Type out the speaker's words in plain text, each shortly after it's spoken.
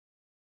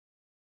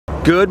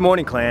Good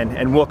morning, clan,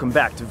 and welcome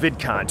back to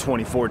VidCon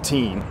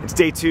 2014. It's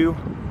day 2.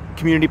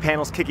 Community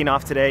panels kicking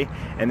off today,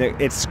 and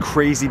it's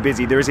crazy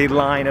busy. There's a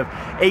line of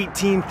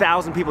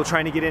 18,000 people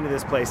trying to get into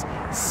this place.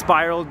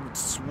 Spiraled,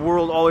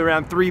 swirled all the way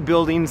around 3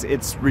 buildings.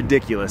 It's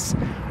ridiculous.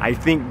 I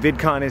think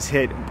VidCon has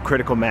hit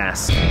critical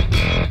mass.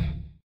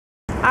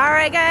 All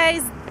right,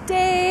 guys,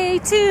 day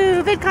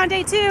 2, VidCon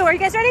day 2. Are you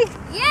guys ready?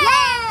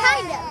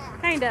 Yeah!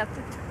 Kind of.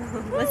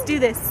 Let's do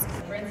this.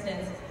 For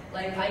instance,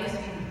 like I used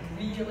to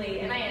be really,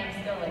 and I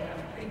am still, like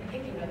I'm pretty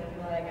picky with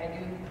like I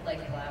do like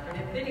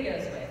collaborative videos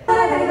with. I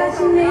got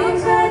your name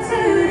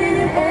tattooed in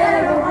an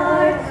arrow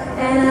heart,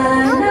 and I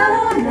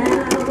know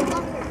now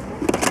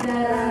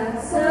that I'm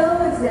so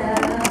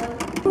down.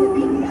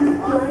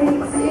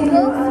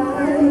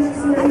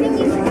 I think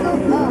you should go.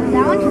 Oh,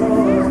 that one?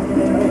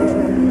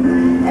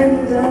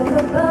 And up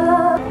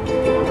above.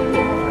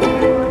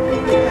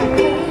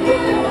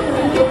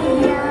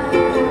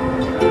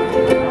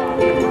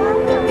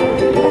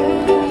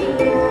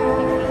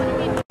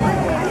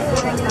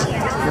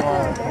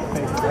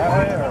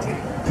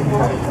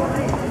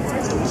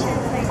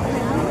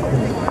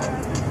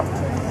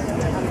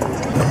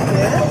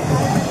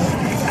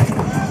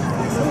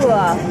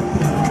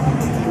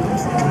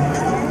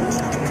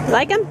 You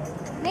like him?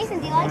 Mason,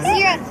 do you like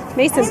it?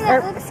 Mason,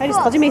 I just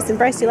called you Mason.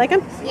 Bryce, do you like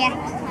him? Yeah,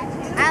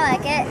 I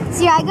like it.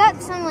 See, I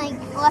got some like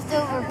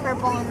leftover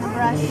purple on the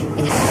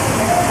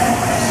brush.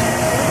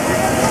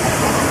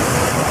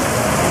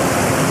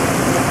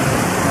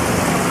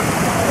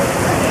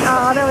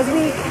 Oh, that was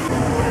weak.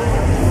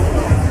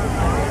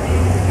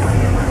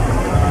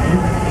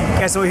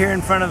 Okay, so we're here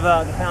in front of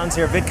the fountains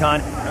here at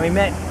VidCon, and we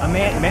met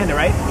Amanda,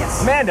 right?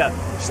 Yes. Amanda,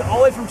 she's all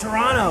the way from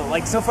Toronto.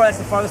 Like, so far, that's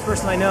the farthest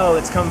person I know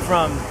that's come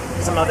from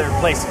some other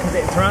place.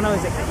 Toronto,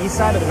 is it the east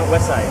side or the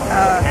west side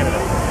of Canada?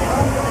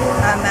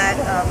 I'm at,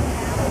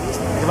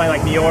 Is it by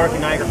like New York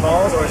and Niagara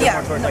Falls, or is it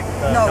more towards like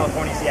no.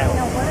 California, Seattle?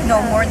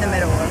 no, more in the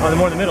middle. Oh,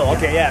 more in the middle.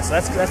 Okay, yeah. So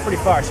that's pretty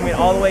far. She made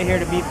all the way here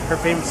to meet her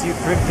favorite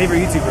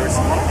YouTubers.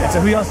 And so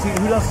who else do you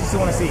still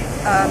want to see?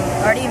 I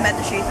already met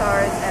the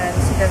Shaytars and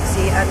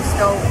CWC. I'm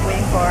still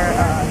waiting for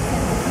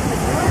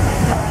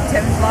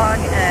Tim's vlog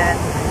and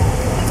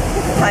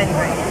Tiny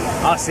Brain.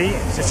 Oh, see,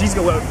 so she's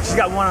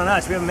got one on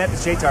us. We haven't met the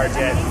Shaytars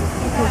yet.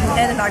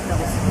 And the Knife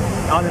Mills.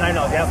 Oh, the Night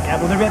Mills. Yeah.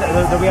 Well,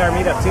 there'll be our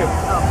meetup too.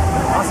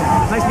 Oh. Awesome.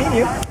 Nice meeting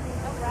you.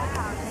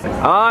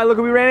 Ah, look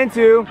who we ran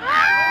into.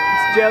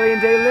 It's Jelly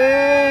and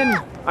Daylin.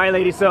 All right,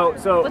 ladies. So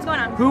What's going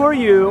on? Who are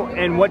you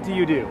and what do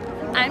you do?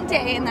 I'm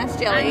Day and that's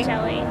Jelly. I'm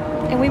Jelly.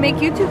 And we make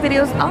YouTube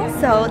videos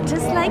also,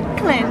 just like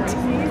Clint.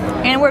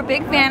 And we're a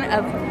big fan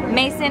of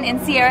Mason and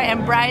Sierra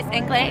and Bryce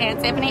and Clay and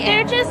Tiffany.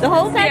 They're and just the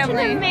whole such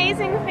family. an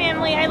amazing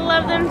family. I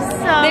love them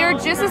so. They're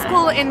just as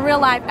cool in real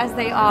life as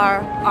they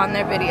are on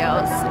their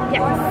videos.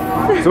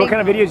 Yes. So what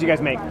kind of videos do you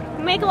guys make?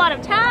 We make a lot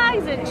of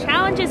tags and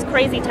challenges,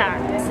 crazy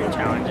tags and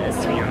challenges,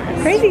 to be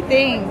honest. Crazy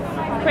things.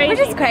 Crazy. We're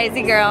just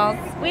crazy girls.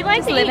 We like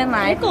just to living eat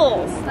life.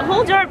 pickles. A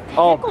whole jar of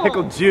pickles. Oh,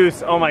 pickle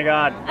juice. Oh my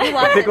God.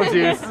 love Pickle it.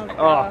 juice.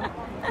 Oh.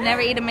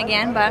 Never eat them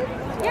again, but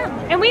Yeah.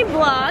 And we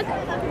vlog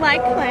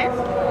like Clint.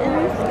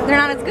 they're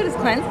not as good as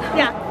Clint's.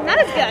 Yeah, not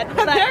as good,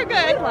 but They're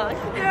good. we vlog.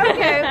 They're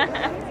okay.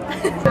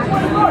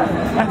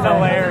 That's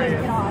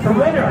hilarious. The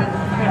winner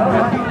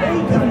of the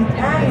 18th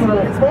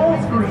annual full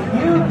screen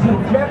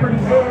YouTube Jeopardy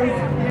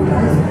is.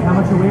 How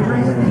much are we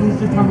wagering? Please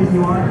just tell me if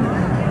you are.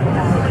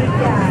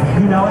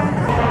 You know it?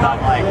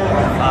 Not like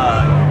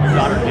your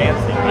daughter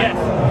dancing. Yes.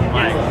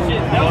 Like,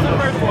 that was the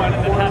first one.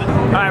 And then had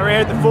All right, we're here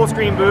at the full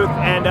screen booth,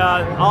 and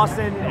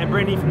Austin and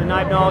Brittany from the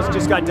Knife Mills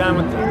just got done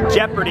with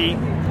Jeopardy,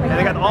 and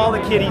they got all the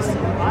kiddies.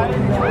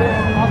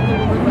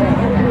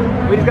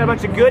 We just got a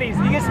bunch of goodies.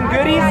 Did you get some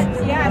goodies?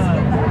 Yes.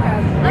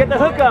 You got the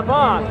hookup,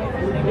 huh?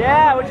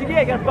 Yeah, what'd you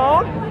get? You got a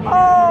phone?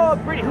 Oh,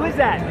 pretty. Who is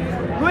that?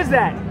 Who is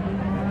that?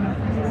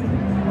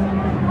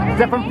 Is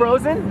that from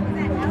Frozen?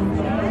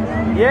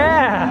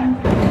 Yeah.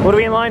 What are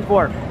we in line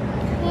for?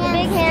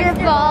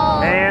 Hamster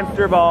ball.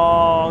 Hamster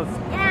balls.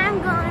 And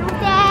I'm going with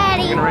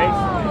Daddy. You gonna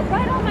race?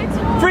 Right on my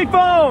toe. Free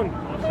phone!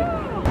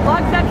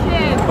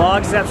 Vlogception.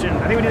 Vlogception.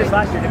 I think we did this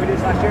last year. Did we do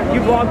this last year?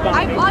 You vlogged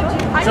I vlogged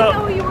you. I didn't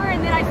know who you were,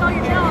 and then I saw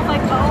your channel. I was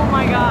like, oh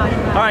my God.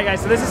 All right, guys.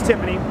 So this is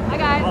Tiffany. Hi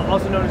guys.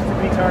 Also known as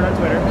Tiffany Tard on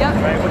Twitter. Yep.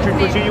 Right.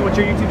 What's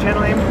your YouTube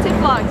channel name? Tip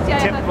vlogs. Yeah,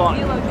 Tip vlog.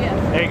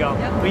 There you go.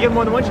 Yep. Well, you have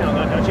more than one channel,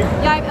 don't you?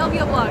 Yeah, I have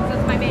LVO vlogs.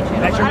 That's my main channel.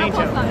 That's your main I don't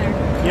channel. post on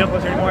there. You don't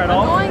post anymore at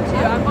all? I'm going to.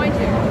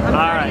 I'm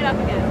starting it up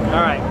again.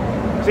 All right.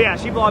 So yeah,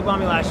 she vlogged on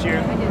me last year,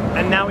 I did.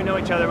 and now we know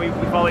each other. We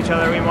follow each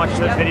other. We watch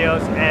each other's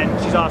videos, and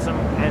she's awesome.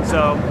 And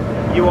so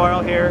you are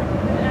all here.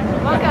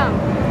 Welcome.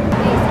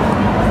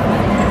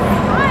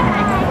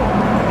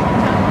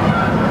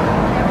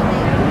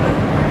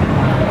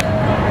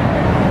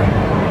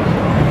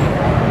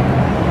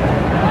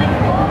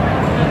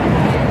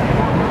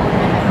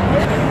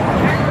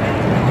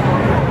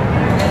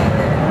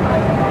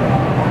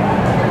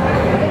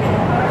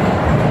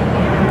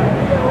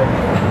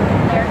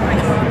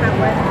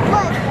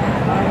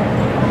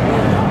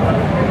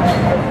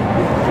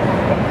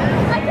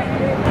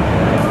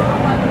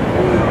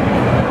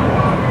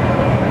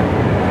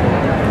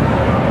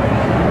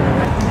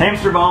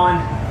 Hamster balling.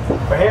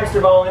 We're hamster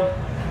balling.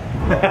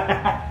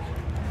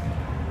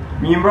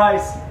 Me and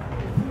Bryce.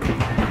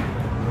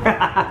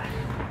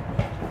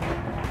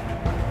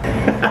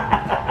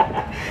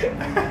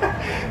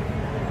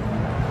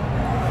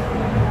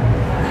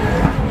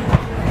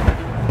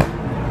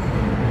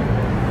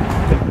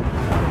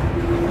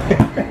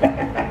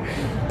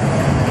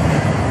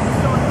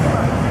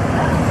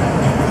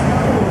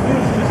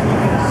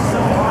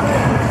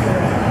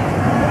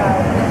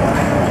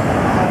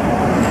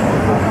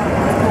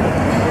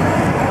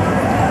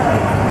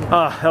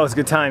 Oh, that was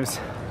good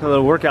times. A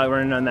little workout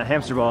running on that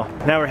hamster ball.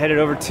 Now we're headed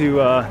over to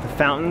the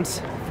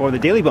fountains for the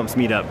Daily Bumps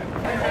meetup.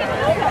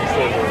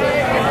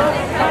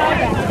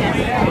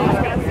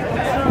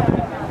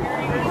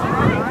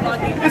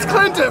 It's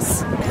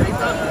Clintus!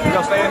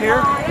 Y'all staying here?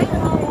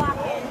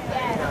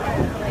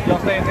 Y'all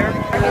staying here? Do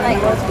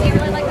you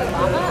really like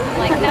Obama? I'm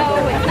like, no.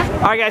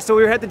 Alright guys, so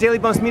we were at the Daily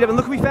Bumps meetup and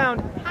look who we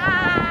found.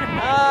 Hi!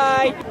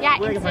 Hi! Yeah,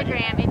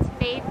 Instagram, it's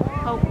Faith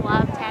Hope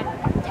Love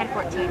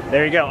 1014.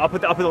 There you go. I'll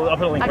put the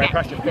link right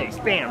across your face.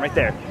 Bam, right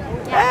there.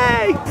 Yeah.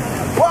 Hey!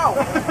 Whoa!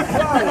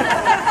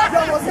 Whoa! You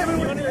almost hit me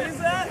with the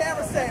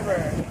camera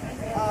saver.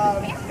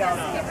 No.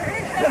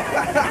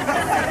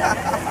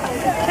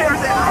 Camera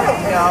saver, I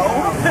don't know.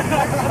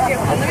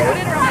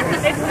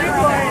 It's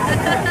newborn.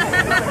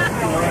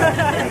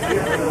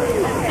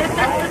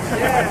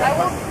 I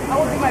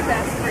will do my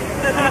best for you.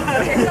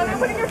 Okay, so I'm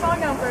putting your phone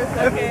down first,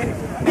 okay?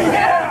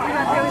 Yeah! You're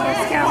not doing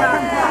this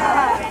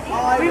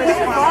camera. We put your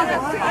phone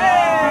down.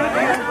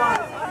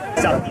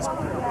 Southeast.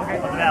 Okay.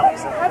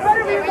 Alex.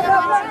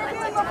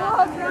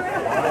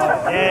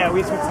 Yeah,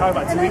 we talked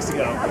about 2 weeks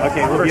ago.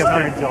 Okay, we'll be up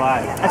there in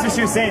July. That's what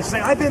she was saying. She's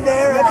like, I've been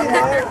there, I've been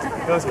there.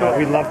 That was cool.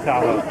 We love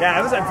Tahoe. Yeah,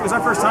 it was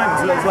our first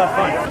time. It was a lot of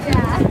fun.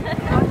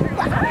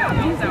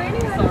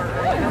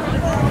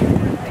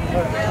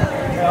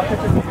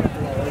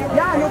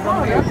 Yeah, no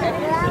problem.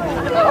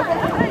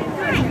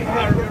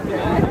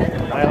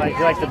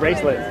 He likes the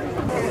bracelet.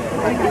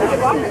 Okay,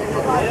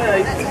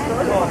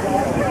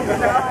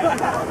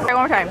 one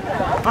more time.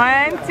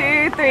 1,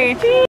 2, 3.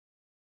 Cheese.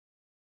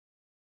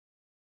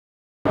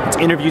 It's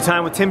interview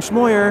time with Tim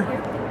Schmoyer.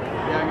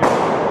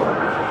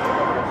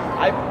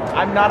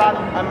 I'm not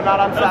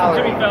on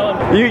salary.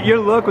 Your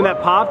look when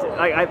that popped,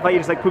 I thought you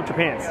just like pooped your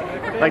pants.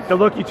 Like the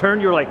look you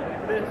turned, you were like.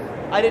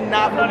 I did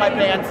not poop my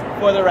pants,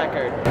 for the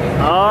record.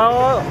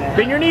 Oh,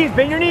 bend your knees,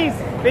 bend your knees,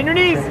 bend your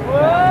knees.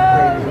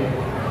 Whoa.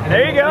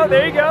 There you go,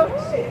 there you go.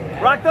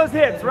 Rock those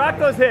hips, rock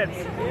those hips.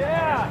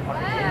 Yeah.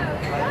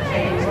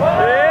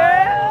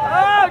 Yeah.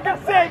 Oh, good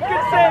save,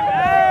 good save.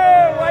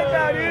 Hey, wipe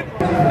out, dude.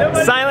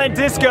 Silent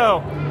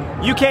disco.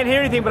 You can't hear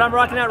anything, but I'm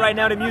rocking out right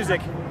now to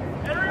music.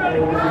 Everybody.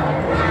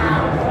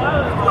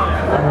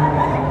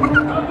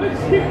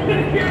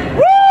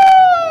 Woo!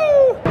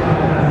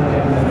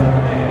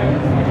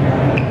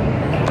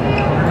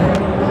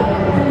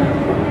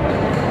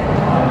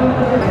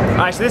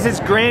 Alright, so this is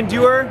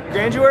Grandeur.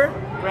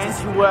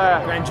 It's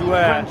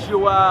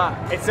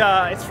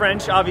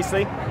French,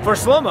 obviously, for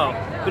slow-mo.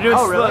 They're doing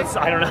really?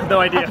 I don't know,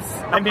 no idea.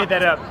 I made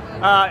that up.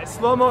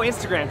 Slow-mo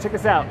Instagram, check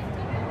us out.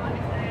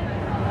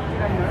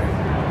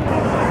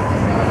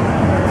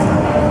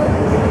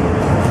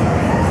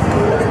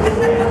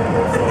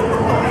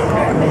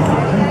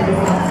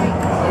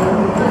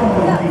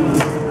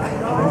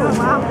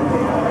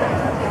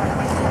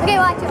 Okay,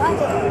 watch it,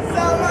 watch it.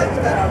 So much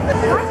better.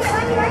 Watch it,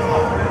 watch it, watch it.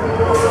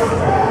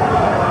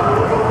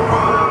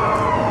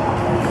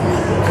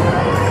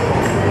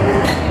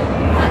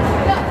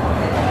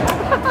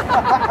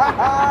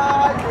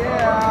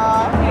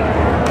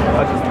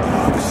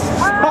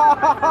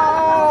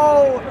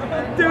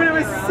 Dude, it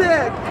was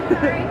sick!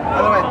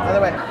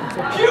 Other way.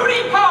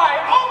 Cutie pie!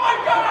 Oh my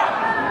god!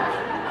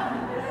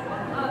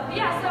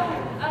 Yeah, so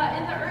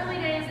in the early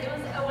days, it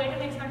was a way to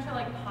make some extra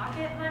like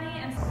pocket money.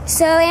 And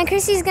So Aunt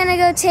Chrissy's gonna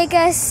go take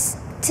us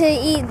to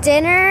eat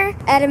dinner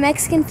at a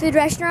Mexican food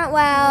restaurant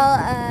while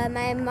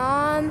my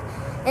mom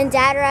and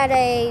dad are at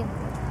a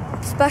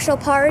special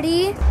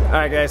party.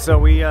 Alright guys, so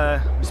we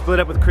split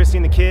up with Chrissy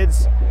and the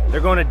kids. They're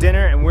going to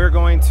dinner and we're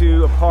going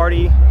to a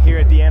party here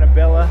at the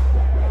Annabella.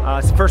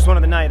 It's the first one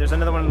of the night. There's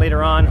another one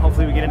later on.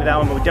 Hopefully we get into that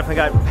one, but we definitely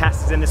got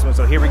passes in this one,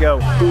 so here we go.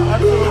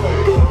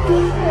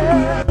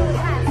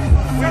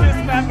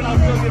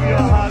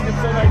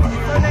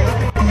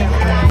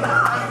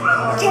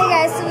 Okay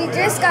guys, so we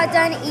just got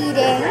done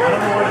eating.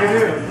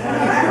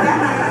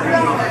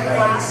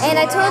 And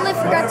I totally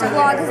forgot to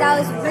vlog because I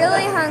was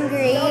really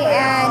hungry,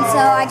 and so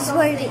I just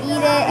wanted to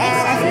eat it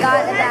and I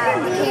forgot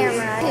about the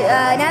camera.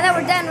 Now that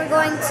we're done, we're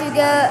going to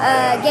go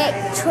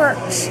get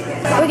church.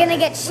 We're gonna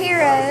get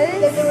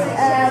churros.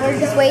 We're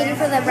just waiting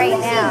for them right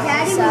now.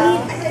 So,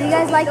 do you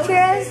guys like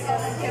churros?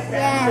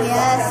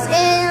 Yes.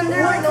 And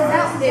they're like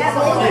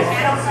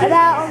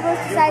about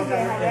almost the size of your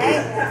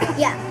head, right?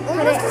 Yeah,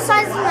 almost the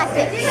size of my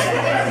face.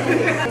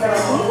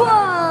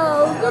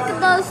 Whoa, look at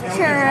those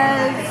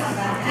churros.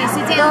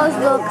 Those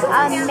look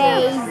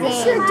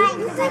amazing. Sure,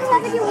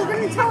 we're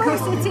gonna tell her.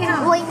 Sit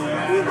down. Wait.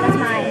 That's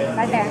mine,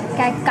 right there.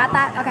 Okay, got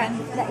that? Okay.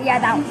 Yeah,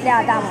 that one.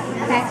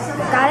 Okay.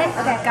 Got it?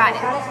 Okay. Got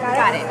it. Okay,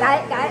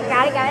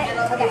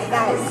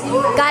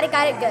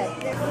 got it. Good.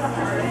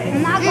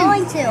 I'm not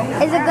going to.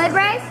 Is it good,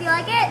 Bryce? You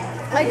like it?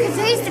 I can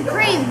taste the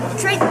cream.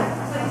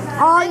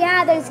 Oh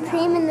yeah, there's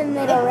cream in the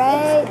middle,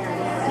 right?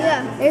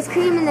 Yeah. There's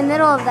cream in the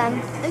middle of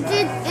them.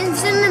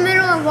 It's in the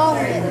middle of all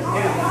of it.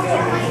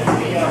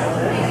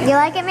 You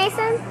like it,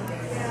 Mason?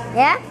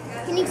 Yeah?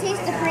 Can you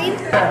taste the cream?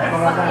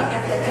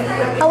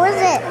 How is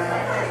it?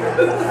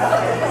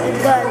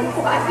 Good.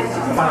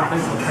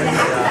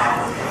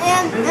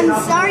 And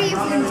I'm sorry if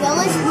you're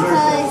jealous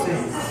because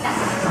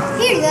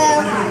here you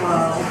go.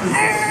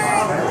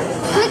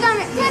 Click on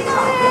it.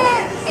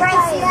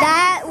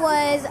 That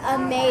was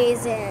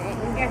amazing.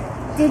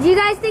 Did you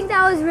guys think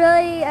that was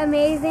really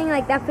amazing?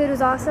 Like that food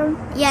was awesome?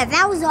 Yeah,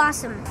 that was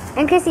awesome.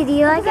 And Chrissy, do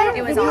you like it?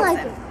 It was awesome.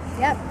 Like it?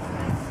 Yep.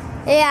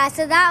 Yeah,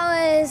 so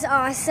that was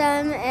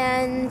awesome,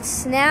 and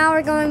now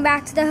we're going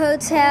back to the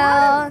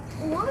hotel,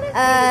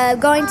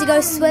 going to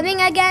go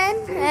swimming again,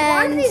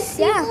 and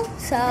yeah,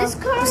 so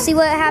we'll see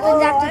what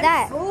happens after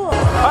that.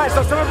 Alright,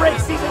 so summer break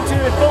season 2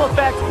 in full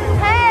effect.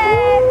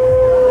 Hey!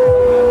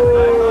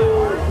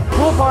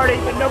 Pool party,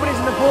 but nobody's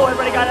in the pool.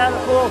 Everybody got out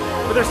of the pool,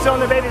 but they're still in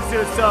their bathing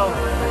suits, so.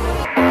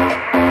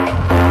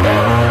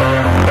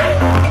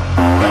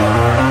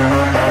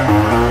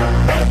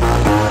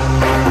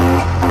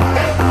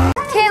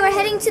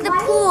 To the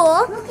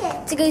pool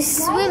to go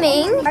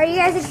swimming. Are you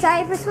guys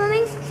excited for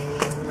swimming?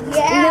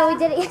 Yeah. You know we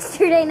did it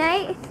yesterday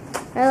night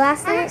or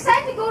last night. I'm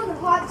excited to go to the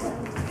hot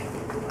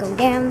tub. Go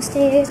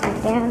downstairs.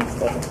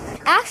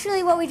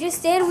 Actually, what we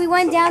just did, we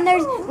went down there.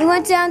 We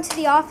went down to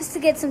the office to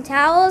get some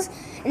towels,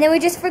 and then we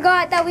just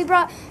forgot that we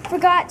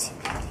forgot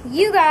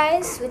you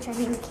guys, which I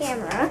mean the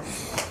camera,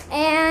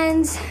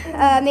 and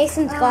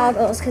Mason's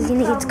goggles because he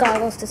needs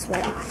goggles to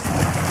swim.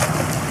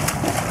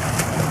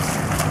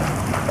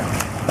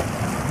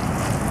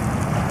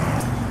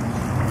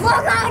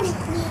 Vlog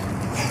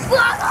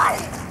on!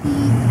 I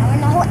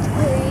don't know what to do.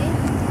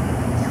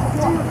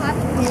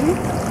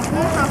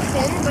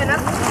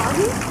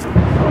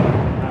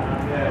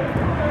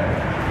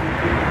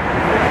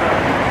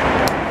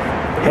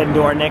 Heading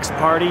to our next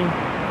party.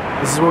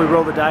 This is where we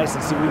roll the dice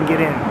and see if we can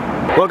get in.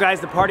 Well guys,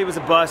 the party was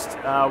a bust.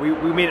 We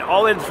made it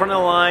all the way to the front of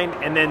the line,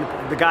 and then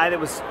the guy that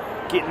was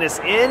getting us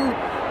in,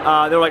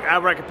 they were like,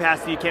 out of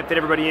capacity, you can't fit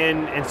everybody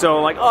in. And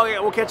so like, oh yeah,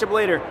 we'll catch up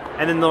later.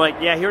 And then they're like,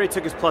 yeah, he already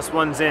took his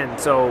 +1s in,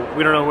 so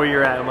we don't know where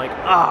you're at. I'm like,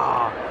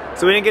 ah.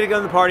 So we didn't get to go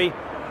to the party.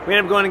 We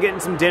ended up going and getting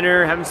some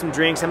dinner, having some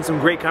drinks, having some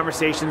great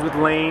conversations with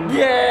Lane.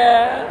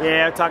 Yeah!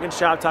 Yeah, talking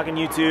shop, talking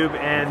YouTube,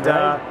 and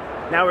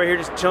now we're here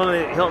just chilling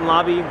in the Hilton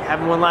lobby,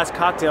 having one last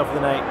cocktail for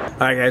the night. All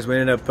right guys, we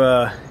ended up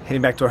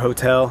heading back to our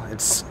hotel.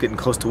 It's getting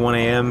close to 1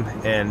 a.m.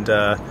 and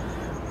we're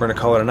gonna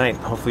call it a night.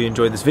 Hopefully you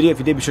enjoyed this video. If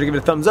you did, be sure to give it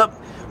a thumbs up.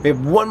 We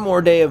have one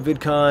more day of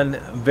VidCon.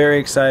 Very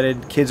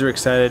excited. Kids are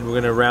excited. We're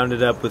gonna round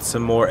it up with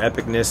some more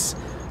epicness.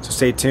 So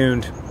stay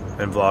tuned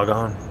and vlog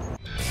on.